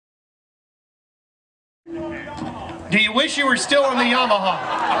Do you wish you were still in the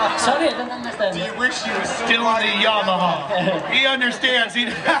Yamaha? Sorry, I don't understand. Do you wish you were still in the Yamaha? He understands.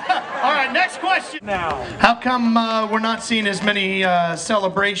 All right, next question. Now, how come we're not seeing as many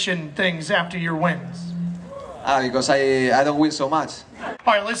celebration things after your wins? Because I don't win so much.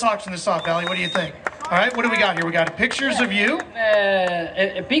 All right, let's auction this off, Ellie. What do you think? All right, what do we got here? We got pictures of you.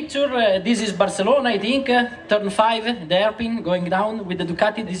 A picture, this is Barcelona, I think, turn 5, the hairpin going down with the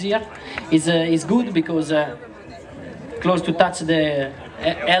Ducati this year is good because close to touch the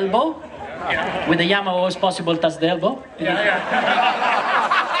elbow. Yeah. With the Yamaha, it's possible to touch the elbow. Yeah.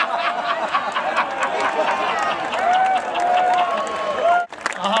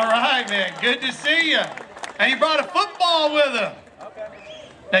 All right, man, good to see you. And you brought a football with him.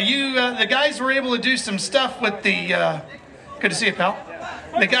 Now you, the guys were able to do some stuff with the, good to see you, pal.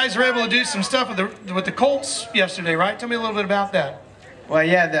 The guys were able to do some stuff with the Colts yesterday, right? Tell me a little bit about that. Well,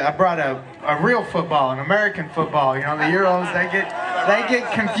 yeah, I brought a real football, an American football. You know, the Euros, they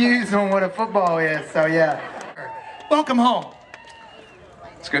get confused on what a football is, so yeah. Welcome home.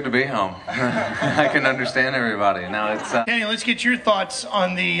 It's good to be home. I can understand everybody. Now it's... Danny, let's get your thoughts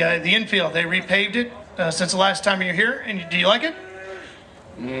on the infield. They repaved it since the last time you were here, and do you like it?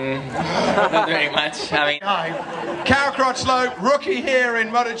 Not very much. I mean, Cow Crotchlow, rookie here in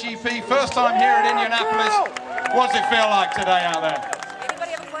Moto GP, first time here at Indianapolis. What does it feel like today out there?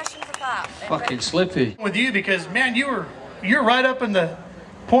 Anybody have a question for Bob? fucking slippy. With you, because man, you're right up in the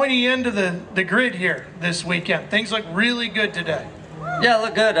pointy end of the grid here this weekend. Things look really good today. Yeah,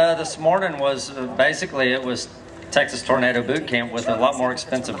 look good. This morning was basically it was Texas Tornado Boot Camp with a lot more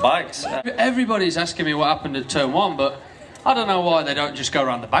expensive bikes. Everybody's asking me what happened at turn 1, but I don't know why they don't just go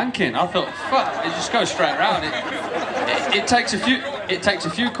around the banking. I thought, fuck, it just goes straight around. It takes a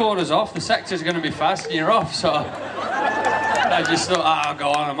few corners off. The sector's going to be fast, and you're off. So I just thought, I'll go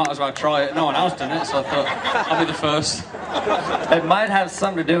on. I might as well try it. No one else done it, so I thought I'll be the first. It might have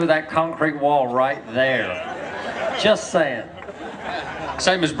something to do with that concrete wall right there. Just saying.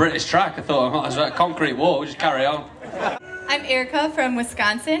 Same as British track. I thought I might as well concrete wall. We'll just carry on. I'm Erica from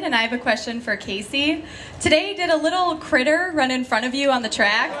Wisconsin, and I have a question for Casey. Today, did a little critter run in front of you on the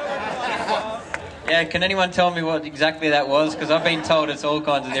track? Yeah, can anyone tell me what exactly that was? Because I've been told it's all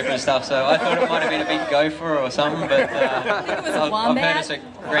kinds of different stuff, so I thought it might have been a big gopher or something, but I think it was a wombat. I've heard it's a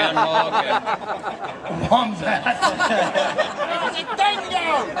groundhog. Wombat.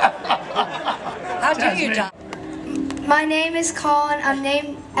 How do you, John? My name is Colin. I'm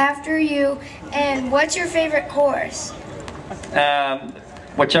named after you. And what's your favorite course?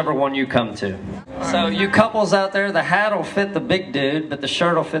 Whichever one you come to. So you couples out there, the hat will fit the big dude, but the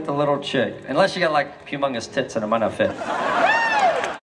shirt will fit the little chick. Unless you got like humongous tits and it might not fit.